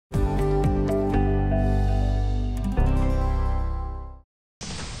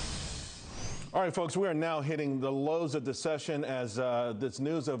All right, folks, we are now hitting the lows of the session as this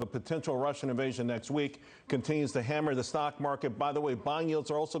news of a potential Russian invasion next week continues to hammer the stock market. By the way, bond yields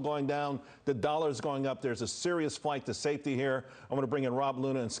are also going down. The dollar is going up. There's a serious flight to safety here. I'm going to bring in Rob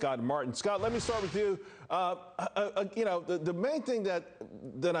Luna and Scott Martin. Scott, let me start with you. The main thing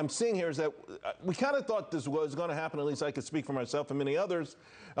that I'm seeing here is that we kind of thought this was going to happen, at least I could speak for myself and many others.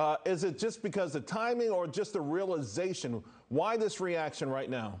 Is it just because the timing or just the realization? Why this reaction right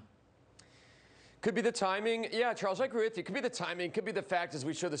now? Could be the timing. Yeah, Charles, I agree with you. Could be the timing. Could be the fact as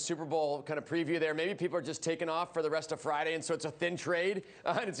we show the Super Bowl kind of preview there. Maybe people are just taking off for the rest of Friday, and so it's a thin trade,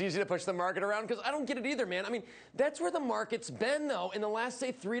 and it's easy to push the market around because I don't get it either, man. I mean, that's where the market's been, though, in the last,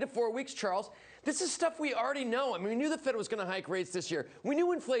 say, 3 to 4 weeks, Charles. This is stuff we already know. I mean, we knew the Fed was going to hike rates this year. We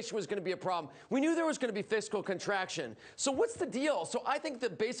knew inflation was going to be a problem. We knew there was going to be fiscal contraction. So what's the deal? So I think the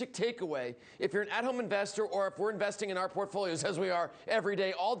basic takeaway, if you're an at-home investor or if we're investing in our portfolios as we are every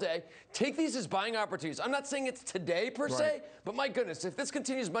day, all day, take these as buying opportunities. I'm not saying it's today per se, but my goodness, if this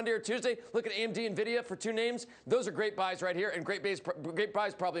continues Monday or Tuesday, look at AMD and NVIDIA for 2 names. Those are great buys right here, and great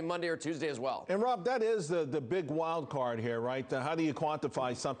buys probably Monday or Tuesday as well. And Rob, that is the big wild card here, right? How do you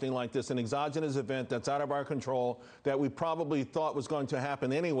quantify something like this, an exogenous event that's out of our control that we probably thought was going to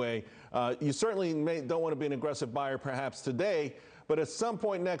happen anyway? You certainly don't want to be an aggressive buyer perhaps today, but at some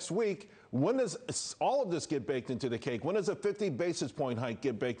point next week, when does all of this get baked into the cake? When does a 50 basis point hike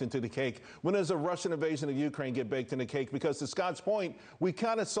get baked into the cake? When does a Russian invasion of Ukraine get baked into the cake? Because to Scott's point, we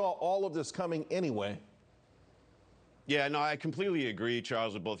kind of saw all of this coming anyway. Yeah, no, I completely agree,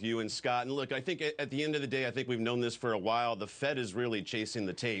 Charles, with both you and Scott. And look, I think at the end of the day, I think we've known this for a while. The Fed is really chasing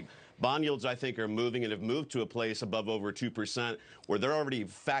the tape. Bond yields, I think, are moving and have moved to a place above over 2% where they're already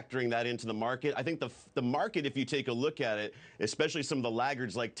factoring that into the market. I think the market, if you take a look at it, especially some of the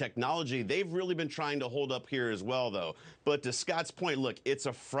laggards like technology, they've really been trying to hold up here as well, though. But to Scott's point, look, it's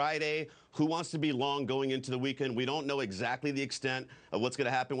a Friday. Who wants to be long going into the weekend? We don't know exactly the extent of what's going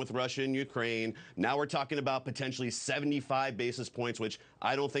to happen with Russia and Ukraine. Now we're talking about potentially 75 basis points, which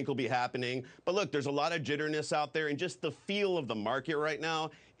I don't think will be happening. But look, there's a lot of jitterness out there, and just the feel of the market right now,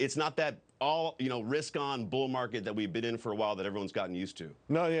 it's not that all, risk-on bull market that we've been in for a while that everyone's gotten used to.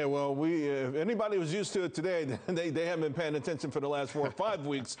 No, yeah, well, if anybody was used to it today, they haven't been paying attention for the last 4 or 5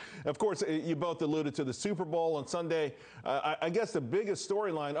 weeks. Of course, you both alluded to the Super Bowl on Sunday. I guess the biggest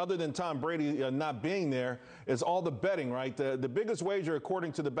storyline, other than Tom Brady not being there, is all the betting, right? The biggest wager,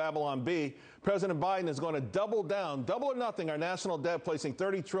 according to the Babylon Bee, President Biden is going to double down, double or nothing, our national debt, placing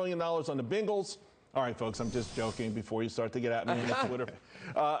 $30 trillion on the Bengals. All right, folks, I'm just joking before you start to get at me on Twitter.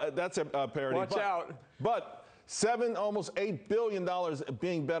 That's a parody. Watch out. But almost $8 billion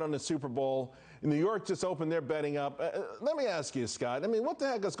being bet on the Super Bowl. New York just opened their betting up. Let me ask you, Scott, I mean, what the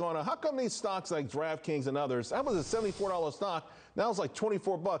heck is going on? How come these stocks like DraftKings and others, that was a $74 stock, now it's like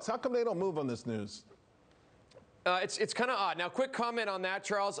 $24. How come they don't move on this news? It's kind of odd. Now, quick comment on that,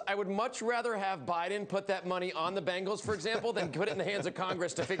 Charles. I would much rather have Biden put that money on the Bengals, for example, than put it in the hands of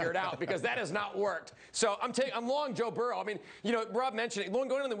Congress to figure it out, because that has not worked. So I'm long Joe Burrow. I mean, Rob mentioned it.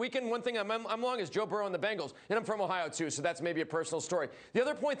 Going on the weekend, one thing I'm long is Joe Burrow and the Bengals. And I'm from Ohio, too, so that's maybe a personal story. The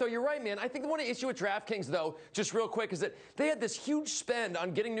other point, though, you're right, man. I think the one issue with DraftKings, though, just real quick, is that they had this huge spend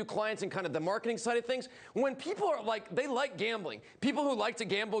on getting new clients and kind of the marketing side of things. When people are they like gambling. People who like to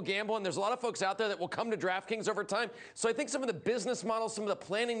gamble, and there's a lot of folks out there that will come to DraftKings over time. So I think some of the business models, some of the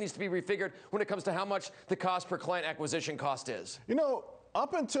planning needs to be refigured when it comes to how much the cost per client acquisition cost is.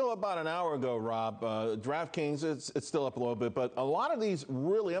 Up until about an hour ago, Rob, DraftKings, it's still up a little bit, but a lot of these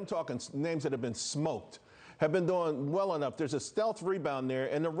really, I'm talking names that have been smoked, have been doing well enough. There's a stealth rebound there,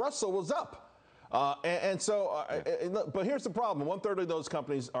 and the Russell was up. But here's the problem. 1/3 of those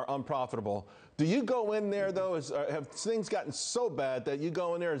companies are unprofitable. Do you go in there, though? Have things gotten so bad that you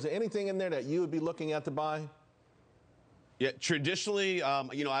go in there? Is there anything in there that you would be looking at to buy? Yeah, traditionally,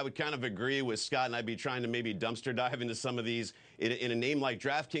 I would kind of agree with Scott, and I'd be trying to maybe dumpster dive into some of these in a name like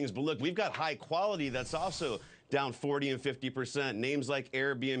DraftKings. But look, we've got high quality that's also down 40 and 50%. Names like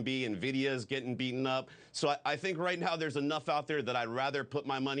Airbnb, NVIDIA is getting beaten up. So I think right now there's enough out there that I'd rather put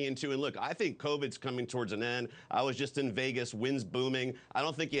my money into. And look, I think COVID's coming towards an end. I was just in Vegas, wind's booming. I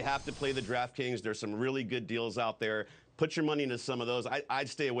don't think you have to play the DraftKings. There's some really good deals out there. Put your money into some of those. I'd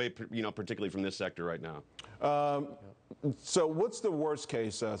stay away, particularly from this sector right now. So what's the worst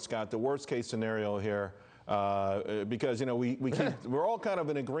case, Scott, the worst case scenario here? Because, we're all kind of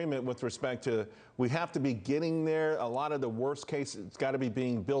in agreement with respect to we have to be getting there. A lot of the worst case, it's got to be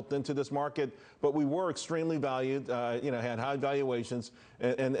being built into this market. But we were extremely valued, had high valuations,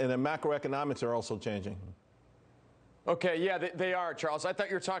 and the macroeconomics are also changing. Okay, yeah, they are, Charles. I thought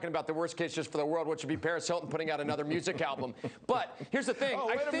you were talking about the worst case just for the world, which would be Paris Hilton putting out another music album. But here's the thing.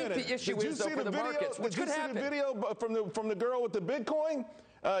 I think the issue is, though, for the markets, which could happen. Did you see the video from the girl with the Bitcoin?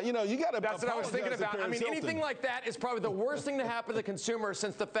 You got to. That's what I was thinking about. I mean, anything like that is probably the worst thing to happen to the consumer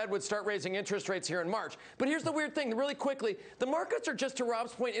since the Fed would start raising interest rates here in March. But here's the weird thing, really quickly. The markets are just, to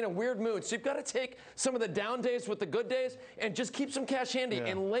Rob's point, in a weird mood. So you've got to take some of the down days with the good days and just keep some cash handy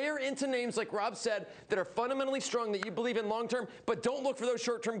and layer into names, like Rob said, that are fundamentally strong, that you believe in long term. But don't look for those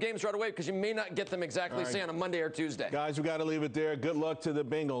short-term games right away, because you may not get them exactly, say, on a Monday or Tuesday. Guys, we got to leave it there. Good luck to the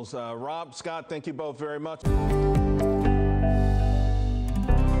Bengals. Rob, Scott, thank you both very much.